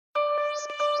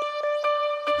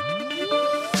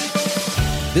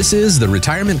This is the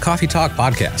Retirement Coffee Talk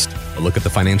Podcast, a look at the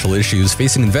financial issues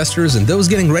facing investors and those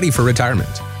getting ready for retirement.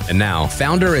 And now,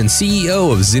 founder and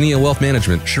CEO of Zinnia Wealth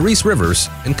Management, Sharice Rivers,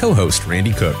 and co-host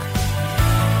Randy Cook.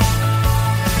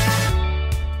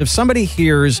 If somebody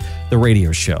hears the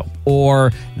radio show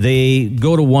or they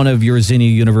go to one of your Zinnia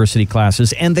University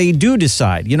classes and they do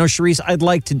decide, Sharice, I'd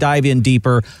like to dive in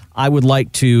deeper. I would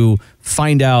like to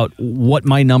find out what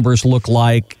my numbers look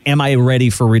like. Am I ready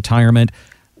for retirement?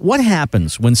 What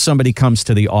happens when somebody comes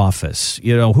to the office?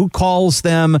 Who calls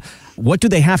them? What do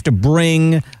they have to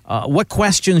bring? What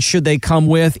questions should they come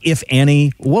with, if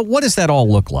any? What does that all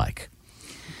look like?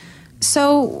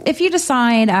 So if you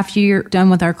decide after you're done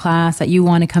with our class that you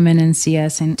want to come in and see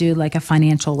us and do like a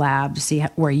financial lab to see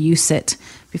where you sit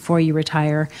before you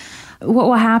retire, what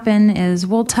will happen is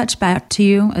we'll touch back to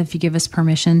you if you give us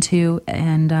permission to,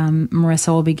 and Marissa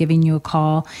will be giving you a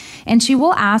call, and she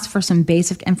will ask for some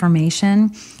basic information.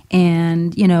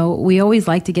 And, we always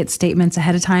like to get statements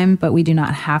ahead of time, but we do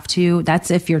not have to.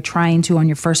 That's if you're trying to, on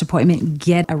your first appointment,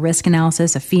 get a risk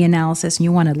analysis, a fee analysis, and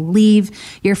you want to leave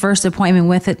your first appointment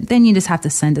with it, then you just have to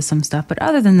send us some stuff. But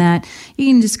other than that, you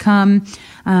can just come,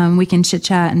 we can chit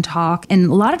chat and talk. And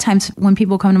a lot of times when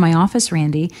people come to my office,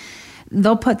 Randy,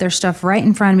 they'll put their stuff right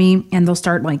in front of me and they'll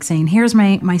start like saying, here's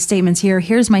my statements here,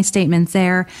 here's my statements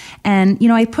there. And,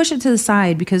 I push it to the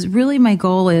side because really my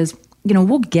goal is,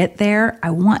 we'll get there. I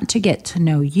want to get to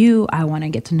know you. I want to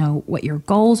get to know what your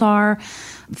goals are.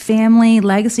 Family,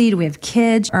 legacy. Do we have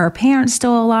kids? Are our parents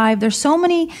still alive? There's so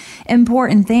many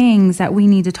important things that we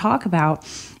need to talk about,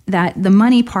 that the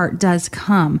money part does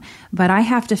come, but I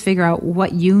have to figure out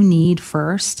what you need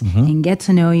first and get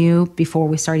to know you before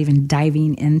we start even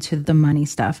diving into the money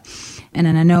stuff. And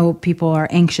then I know people are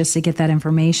anxious to get that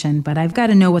information, but I've got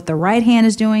to know what the right hand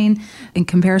is doing in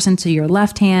comparison to your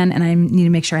left hand, and I need to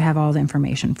make sure I have all the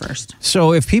information first.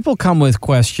 So if people come with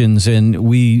questions, and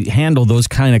we handle those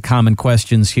kind of common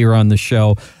questions here on the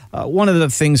show, one of the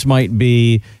things might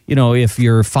be, if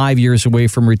you're 5 years away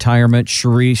from retirement,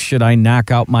 Sharice, should I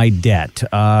knock out my debt?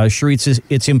 Sharice,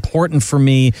 it's important for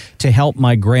me to help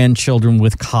my grandchildren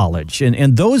with college.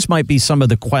 And those might be some of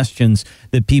the questions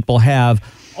that people have.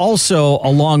 Also,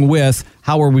 along with,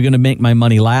 how are we going to make my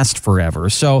money last forever?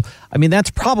 So,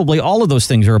 that's probably all of those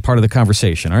things are a part of the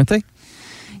conversation, aren't they?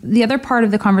 The other part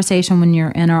of the conversation when you're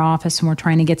in our office and we're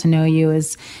trying to get to know you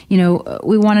is, we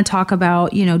want to talk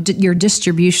about, your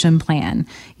distribution plan.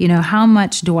 How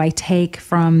much do I take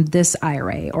from this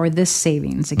IRA or this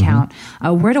savings account?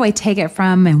 Where do I take it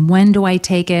from and when do I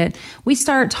take it? We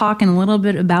start talking a little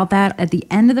bit about that at the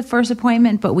end of the first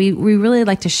appointment, but we really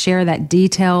like to share that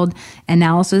detailed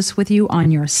analysis with you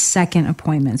on your second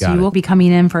appointment. So you will be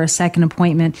coming in for a second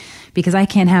appointment because I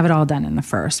can't have it all done in the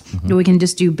first. We can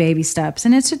just do baby steps.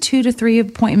 And it's a 2 to 3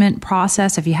 appointment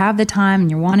process. If you have the time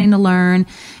and you're wanting to learn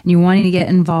and you're wanting to get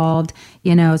involved,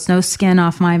 it's no skin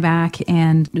off my back.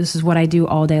 And this is what I do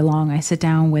all day long. I sit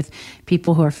down with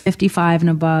people who are 55 and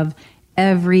above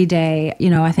every day.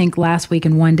 I think last week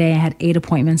in one day I had 8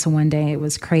 appointments in one day. It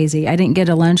was crazy. I didn't get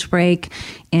a lunch break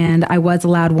and I was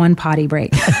allowed 1 potty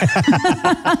break.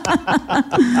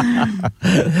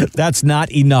 That's not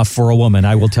enough for a woman.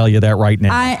 I will tell you that right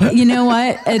now. You know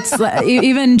what? It's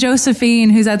even Josephine,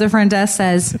 who's at the front desk,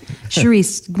 says,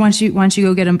 Sharice, why don't you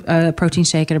go get a protein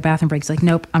shake at her bathroom break? She's like,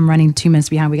 nope, I'm running 2 minutes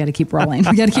behind. We got to keep rolling.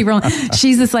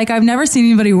 She's just like, I've never seen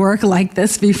anybody work like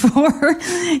this before.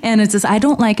 And it's just, I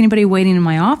don't like anybody waiting in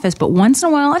my office, but once in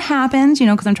a while it happens,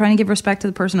 because I'm trying to give respect to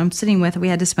the person I'm sitting with. We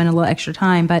had to spend a little extra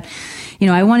time, but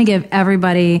I want to give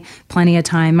everybody plenty of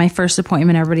time. My first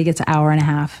appointment, everybody gets an hour and a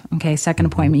half. Okay. Second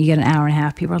appointment, you get an hour and a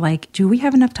half. People are like, do we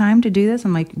have enough time to do this?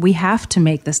 I'm like, we have to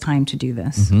make this time to do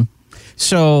this.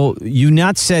 So you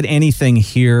not said anything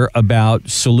here about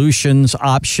solutions,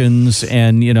 options,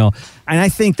 and, and I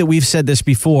think that we've said this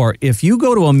before. If you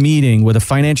go to a meeting with a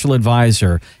financial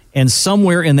advisor and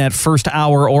somewhere in that first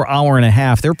hour or hour and a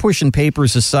half, they're pushing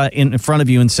papers aside in front of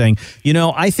you and saying,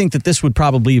 I think that this would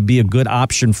probably be a good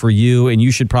option for you and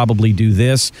you should probably do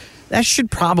this. That should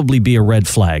probably be a red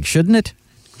flag, shouldn't it?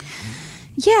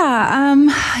 Yeah.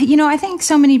 I think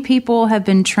so many people have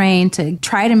been trained to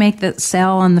try to make the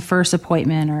sale on the first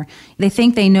appointment, or they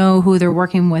think they know who they're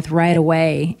working with right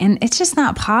away. And it's just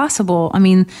not possible.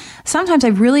 Sometimes I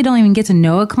really don't even get to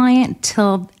know a client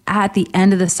till at the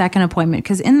end of the second appointment.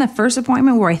 Because in the first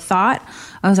appointment where I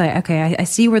was like, okay, I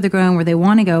see where they're going, where they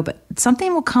want to go, but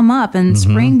something will come up and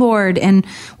springboard and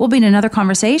we'll be in another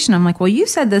conversation. I'm like, well, you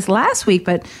said this last week,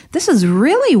 but this is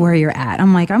really where you're at.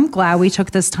 I'm like, I'm glad we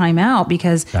took this time out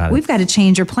because we've got to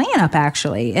change your plan up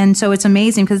actually. And so it's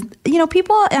amazing because,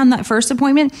 people on that first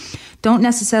appointment, don't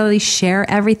necessarily share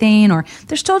everything, or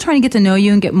they're still trying to get to know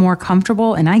you and get more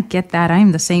comfortable. And I get that.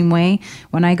 I'm the same way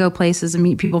when I go places and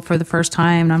meet people for the first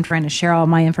time and I'm trying to share all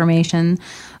my information.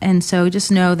 And so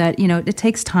just know that, it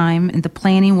takes time and the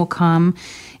planning will come.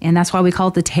 And that's why we call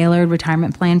it the tailored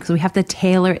retirement plan, because we have to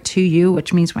tailor it to you,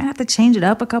 which means we have to change it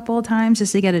up a couple of times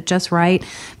just to get it just right.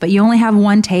 But you only have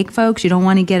one take, folks. You don't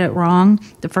want to get it wrong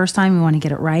the first time. You want to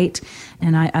get it right.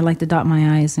 And I like to dot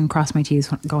my I's and cross my T's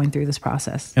going through this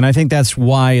process. And I think that's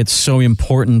why it's so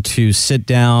important to sit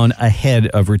down ahead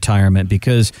of retirement,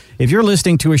 because if you're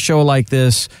listening to a show like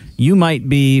this, you might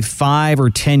be 5 or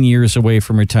 10 years away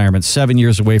from retirement, 7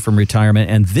 years away from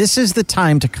retirement, and this is the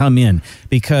time to come in.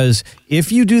 Because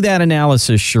if you do that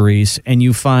analysis, Charisse, and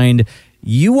you find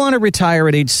you want to retire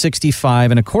at age 65,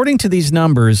 and according to these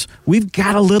numbers, we've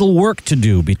got a little work to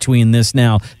do between this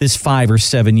 5 or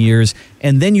 7 years,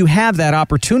 and then you have that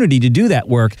opportunity to do that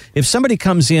work. If somebody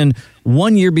comes in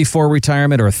 1 year before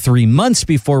retirement or 3 months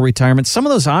before retirement, some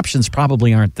of those options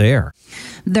probably aren't there.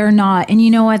 They're not. And you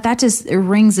know what? That just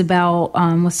rings a bell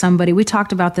with somebody. We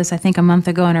talked about this, I think, a month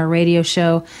ago on our radio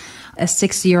show. A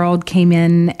 60-year-old came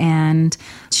in and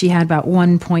she had about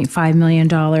 $1.5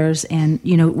 million. And,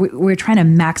 we're trying to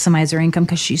maximize her income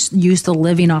because she's used to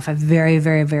living off a very,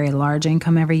 very, very large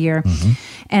income every year. Mm-hmm.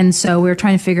 And so we were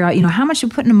trying to figure out, how much we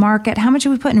put in the market, how much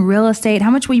we put in real estate, how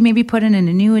much we maybe put in an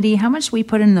annuity, how much we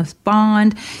put in this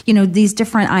bond, these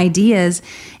different ideas.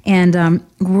 And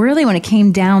really when it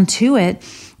came down to it,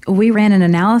 we ran an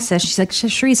analysis. She's like,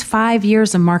 Charisse, 5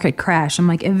 years of market crash. I'm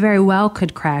like, it very well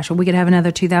could crash, or we could have another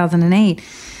 2008.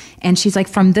 And she's like,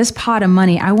 from this pot of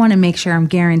money, I want to make sure I'm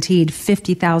guaranteed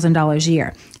 $50,000 a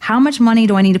year. How much money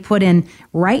do I need to put in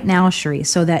right now, Charisse,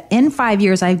 so that in 5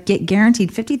 years I get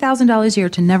guaranteed $50,000 a year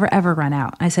to never, ever run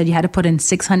out? I said, you had to put in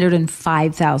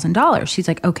 $605,000. She's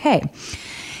like, okay.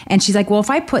 And she's like, well,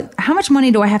 how much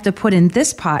money do I have to put in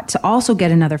this pot to also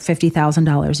get another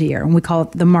 $50,000 a year? And we call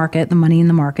it the market, the money in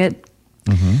the market.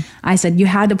 Mm-hmm. I said, you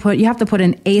have to put in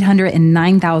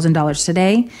 $809,000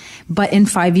 today, but in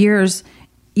 5 years,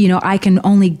 I can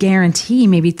only guarantee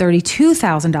maybe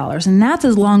 $32,000. And that's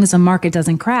as long as the market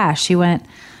doesn't crash. She went,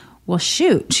 well,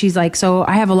 shoot. She's like, so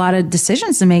I have a lot of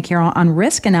decisions to make here on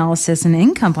risk analysis and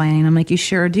income planning. I'm like, you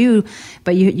sure do.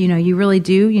 But you really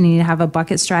do. You need to have a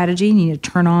bucket strategy. You need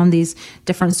to turn on these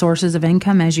different sources of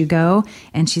income as you go.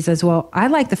 And she says, well, I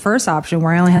like the first option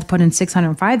where I only have to put in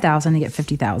 $605,000 to get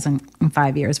 $50,000 in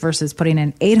 5 years versus putting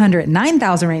in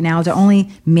 $809,000 right now to only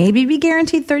maybe be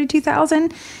guaranteed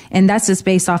 $32,000. And that's just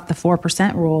based off the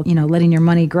 4% rule, letting your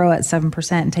money grow at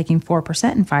 7% and taking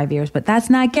 4% in 5 years. But that's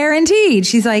not guaranteed.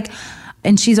 She's like,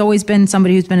 and she's always been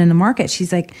somebody who's been in the market.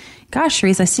 She's like, gosh,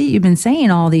 Charisse, I see you've been saying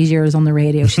all these years on the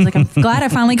radio. She's like, I'm glad I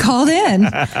finally called in.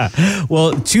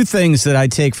 Well, two things that I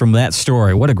take from that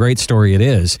story. What a great story it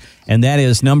is. And that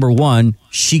is, number one,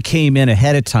 she came in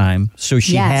ahead of time, so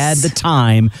she had the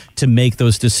time to make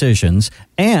those decisions.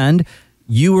 And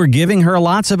you were giving her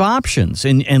lots of options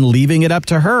and leaving it up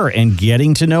to her and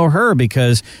getting to know her,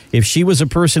 because if she was a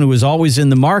person who was always in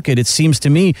the market, it seems to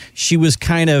me she was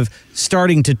kind of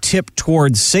starting to tip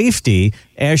towards safety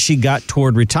as she got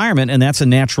toward retirement, and that's a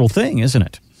natural thing, isn't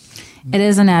it? It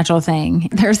is a natural thing.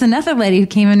 There's another lady who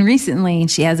came in recently, and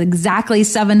she has exactly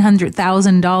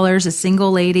 $700,000, a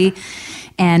single lady.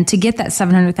 And to get that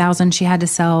 $700,000, she had to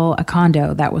sell a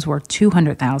condo that was worth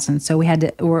 $200,000. So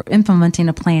we're implementing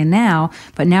a plan now,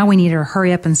 but now we need her to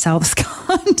hurry up and sell this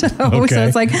condo. Okay. So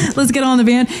it's like, let's get on the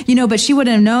van. But she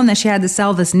wouldn't have known that she had to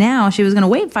sell this now. She was going to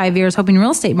wait 5 years, hoping real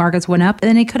estate markets went up, and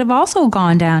then it could have also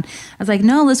gone down. I was like,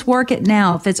 no, let's work it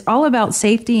now. If it's all about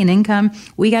safety and income,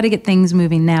 we got to get things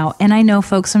moving now. And I know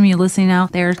folks, some of you listening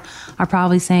out there are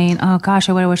probably saying, oh gosh,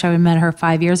 I wish I would have met her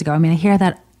 5 years ago. I mean, I hear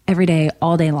that every day,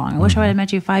 all day long. I wish I would have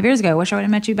met you 5 years ago. I wish I would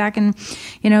have met you back in,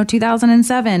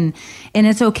 2007. And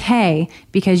it's okay,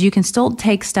 because you can still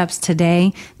take steps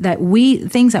today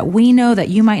things that we know that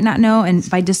you might not know. And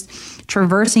by just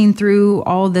traversing through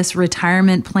all this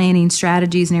retirement planning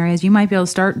strategies and areas, you might be able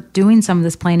to start doing some of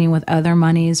this planning with other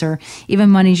monies, or even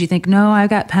monies you think, no,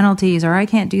 I've got penalties, or I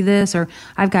can't do this, or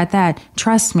I've got that.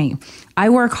 Trust me. I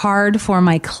work hard for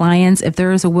my clients. If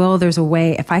there is a will, there's a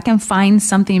way. If I can find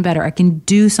something better, I can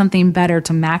do something better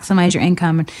to maximize your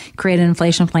income and create an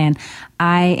inflation plan.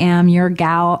 I am your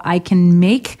gal. I can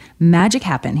make magic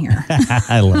happen here.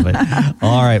 I love it.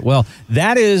 All right. Well,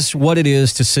 that is what it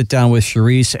is to sit down with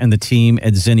Charisse and the team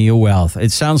at Zinnia Wealth.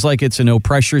 It sounds like it's a no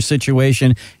pressure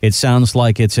situation. It sounds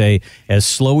like it's a as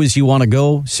slow as you want to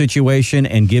go situation,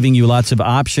 and giving you lots of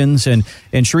options. And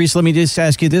Charisse, let me just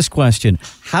ask you this question.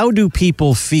 How do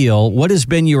people feel? What has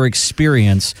been your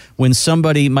experience when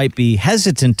somebody might be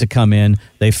hesitant to come in?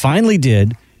 They finally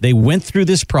did. They went through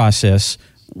this process.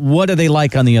 What are they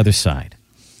like on the other side?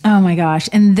 Oh my gosh.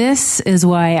 And this is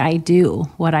why I do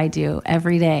what I do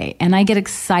every day. And I get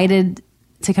excited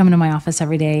to come into my office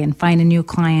every day and find a new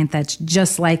client that's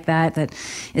just like that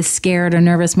is scared or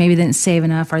nervous, maybe didn't save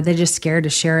enough, or they're just scared to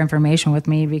share information with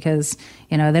me because,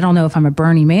 they don't know if I'm a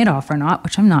Bernie Madoff or not,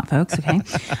 which I'm not, folks, okay?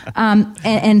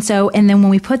 And then when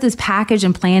we put this package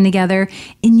and plan together,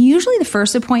 and usually the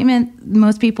first appointment,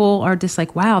 most people are just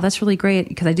like, wow, that's really great,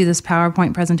 because I do this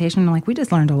PowerPoint presentation, and I'm like, we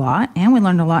just learned a lot, and we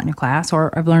learned a lot in your class,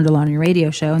 or I've learned a lot in your radio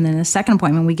show. And then the second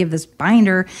appointment, we give this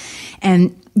binder,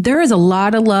 and there is a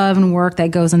lot of love and work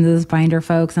that goes into this binder,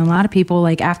 folks. And a lot of people,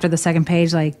 like, after the second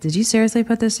page, like, did you seriously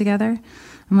put this together?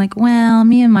 I'm like, well,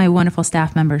 me and my wonderful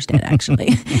staff members did,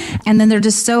 actually. And then they're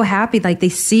just so happy. Like, they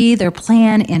see their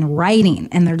plan in writing,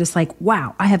 and they're just like,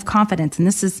 wow, I have confidence. And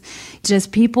this is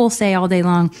just, people say all day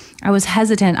long, I was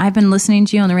hesitant. I've been listening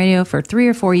to you on the radio for 3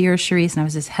 or 4 years, Charisse, and I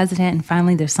was just hesitant. And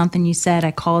finally, there's something you said.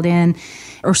 I called in,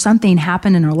 or something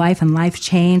happened in her life, and life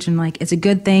changed. And like, it's a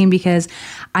good thing, because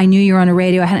I knew you were on the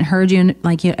radio. I hadn't heard you in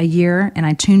like a year, and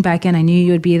I tuned back in. I knew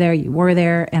you would be there. You were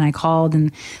there, and I called.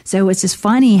 And so it's just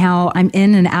funny how I'm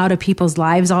in and out of people's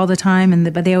lives all the time,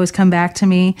 but they always come back to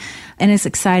me. And it's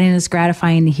exciting, it's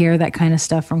gratifying to hear that kind of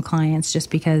stuff from clients, just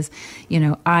because,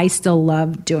 I still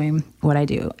love doing what I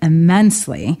do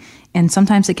immensely. And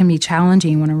sometimes it can be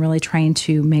challenging when I'm really trying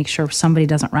to make sure somebody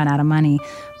doesn't run out of money.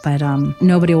 But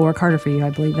nobody will work harder for you.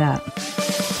 I believe that.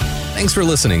 Thanks for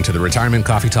listening to the Retirement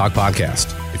Coffee Talk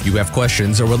podcast. If you have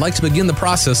questions or would like to begin the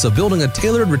process of building a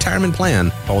tailored retirement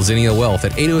plan, call Zinnia Wealth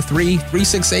at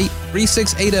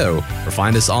 803-368-3680 or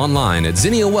find us online at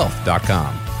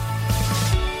zinniawealth.com.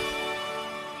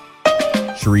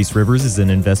 Charisse Rivers is an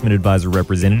investment advisor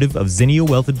representative of Zinnia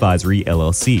Wealth Advisory,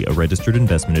 LLC, a registered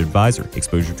investment advisor.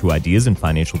 Exposure to ideas and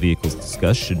financial vehicles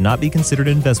discussed should not be considered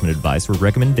investment advice or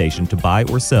recommendation to buy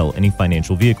or sell any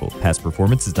financial vehicle. Past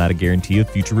performance is not a guarantee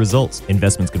of future results.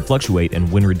 Investments can fluctuate,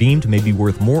 and when redeemed may be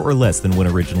worth more or less than when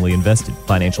originally invested.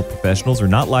 Financial professionals are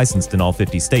not licensed in all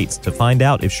 50 states. To find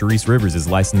out if Charisse Rivers is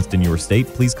licensed in your state,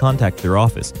 please contact their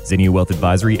office. Zinnia Wealth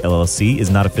Advisory, LLC is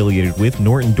not affiliated with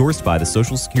nor endorsed by the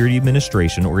Social Security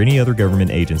Administration or any other government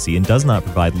agency, and does not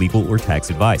provide legal or tax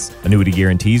advice. Annuity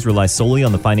guarantees rely solely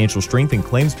on the financial strength and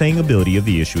claims-paying ability of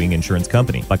the issuing insurance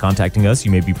company. By contacting us,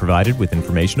 you may be provided with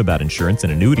information about insurance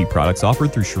and annuity products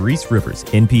offered through Charisse Rivers,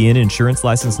 NPN Insurance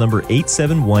License Number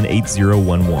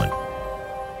 8718011.